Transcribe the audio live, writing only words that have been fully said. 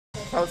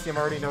Calcium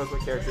already knows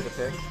what character to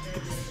pick.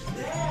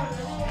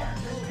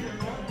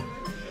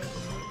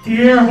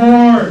 Dear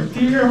whore!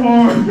 Dear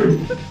whore!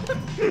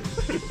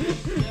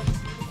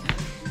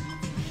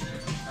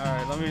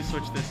 Alright, let me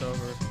switch this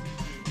over.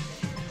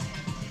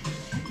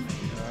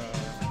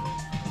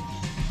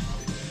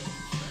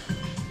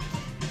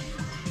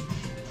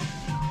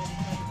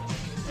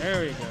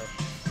 There we go.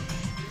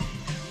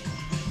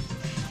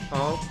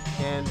 Oh,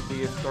 and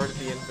we have started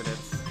the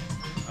infinites.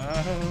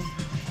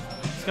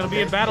 It's gonna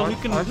be a battle. Who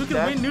can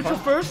win neutral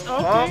first?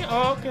 Okay.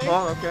 Oh, okay.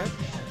 Oh, okay.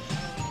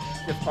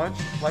 Get punch,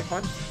 light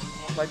punch,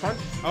 light punch.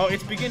 Oh,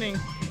 it's beginning.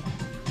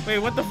 Wait,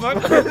 what the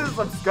fuck? This is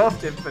some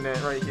scuffed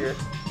infinite right here.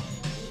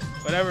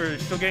 Whatever,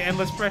 still get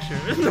endless pressure.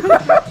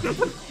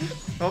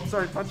 Oh,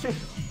 sorry, punching.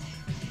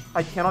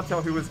 I cannot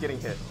tell who was getting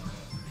hit.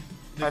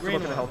 I have to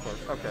look at the health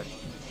bar. Okay.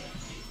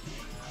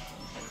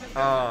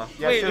 Yeah,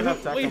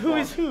 wait, who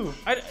is who?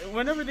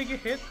 Whenever they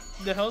get hit,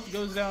 the health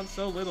goes down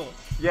so little.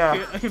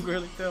 Yeah. I can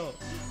barely tell.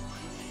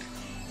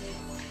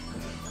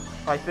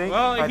 I think.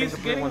 Well, he's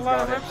getting a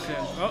lot of reps in.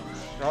 Oh.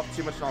 Nope,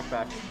 too much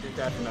knockback. He's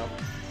dashing up.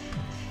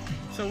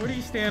 So where do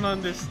you stand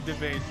on this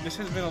debate? This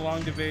has been a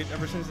long debate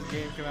ever since the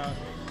game came out.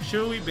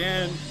 Should we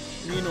ban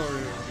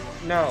Minoru?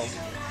 No.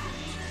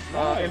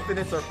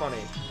 Infinites are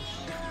funny.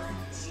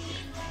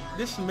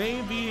 This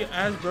may be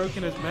as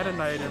broken as Meta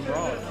Knight and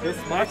Brawl.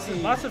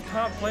 Lots of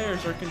top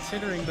players are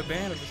considering the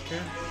ban of this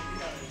character.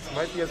 This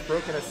might be as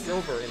broken as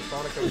Silver in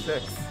Sonic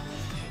 06.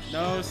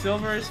 No,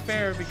 Silver is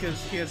fair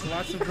because he has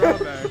lots of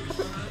drawbacks.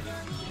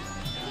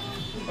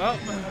 Well,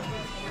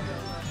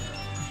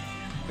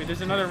 wait,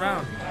 there's another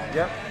round.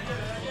 Yep.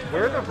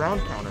 Where are the round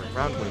counter?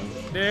 Round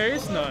wins. There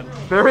is none.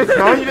 There is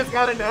none? You just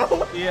gotta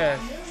know? Yes.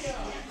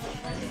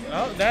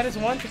 Oh, that is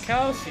one to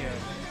Calcium,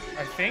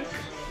 I think.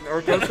 Or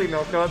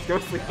GhostlyMilk. No, it's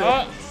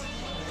GhostlyMilk.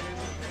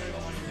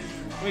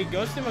 Wait,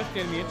 GhostlyMilk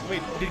didn't win.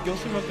 Wait, did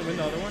GhostlyMilk win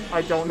the other one?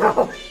 I don't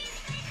know.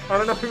 I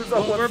don't know who's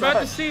on what we're about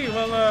to see.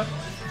 Well,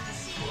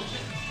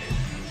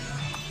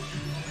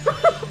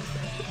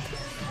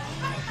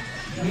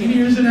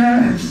 Meteors and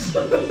ass!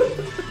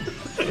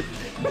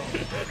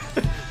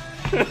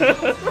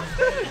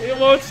 It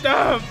won't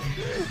stop!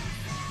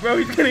 Bro,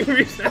 he's getting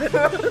reset.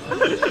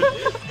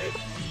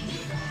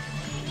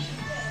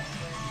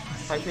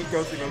 I think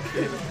GhostlyMilk's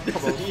game is This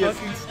is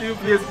fucking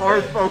stupid. He is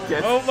hard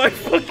focused. Oh my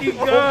fucking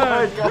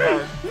god! Oh my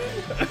god.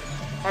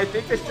 I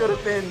think this should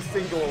have been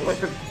single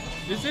win.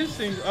 This is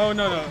single. Oh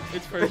no,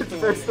 it's first to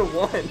one. First to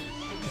one.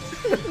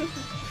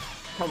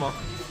 Come on.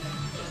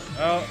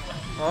 Oh.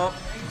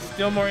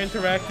 Still more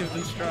interactive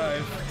than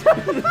Strive.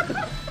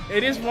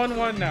 It is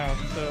 1-1 now,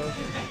 so.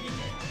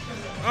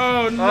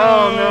 Oh no!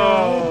 Oh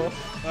no!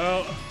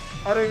 Oh.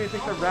 I don't even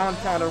think the round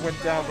counter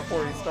went down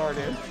before he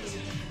started.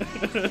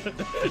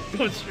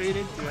 Go straight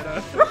into it,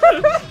 huh?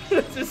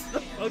 It's just so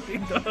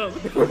fucking dumb.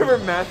 Whoever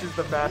matches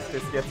the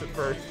fastest gets it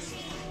first.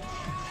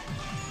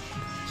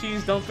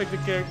 Cheese, don't pick the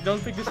character.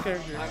 Don't pick this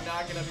character. I'm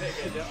not gonna pick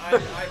it.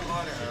 I'm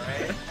on her,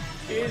 alright?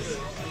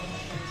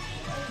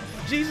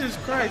 Jesus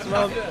Christ,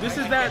 well, this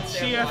is that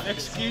CF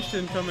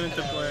execution coming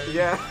into play.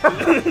 Yeah.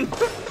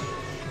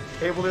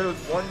 Able to lose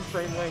 1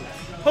 frame length.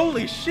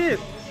 Holy shit!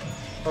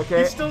 Okay.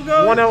 He's still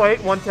going.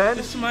 108, 110.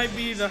 This might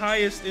be the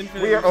highest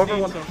infinite we are over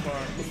seen 1 so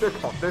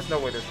far. There's no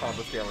way there's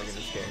combo scaling in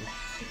this game.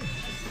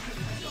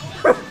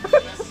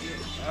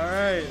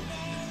 Alright.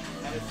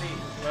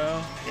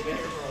 Well.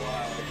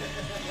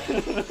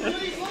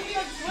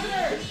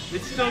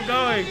 It's still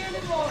going.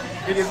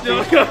 It's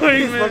still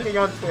going, He's man. looking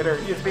on Twitter.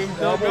 He is being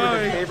wobbled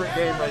in his favorite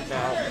game right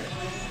now.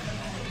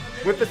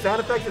 With the sound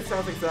effects, it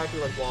sounds exactly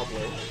like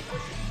wobbling.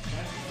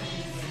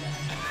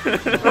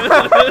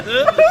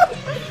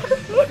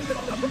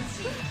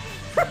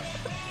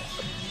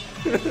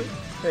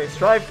 Hey,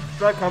 Strive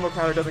combo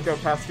counter doesn't go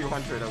past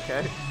 200,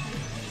 okay?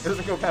 It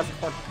doesn't go past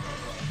 100.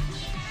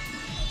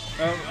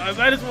 I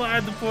might as well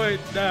add the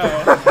point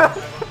now.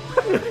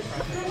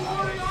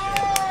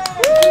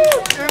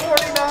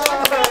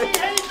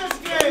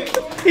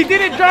 249! He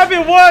didn't drop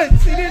it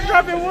once! He didn't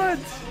drop it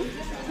once!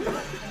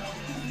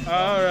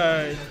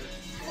 Alright.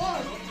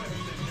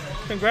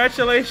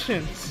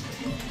 Congratulations.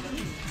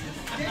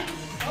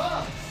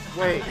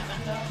 Wait.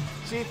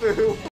 Chifu.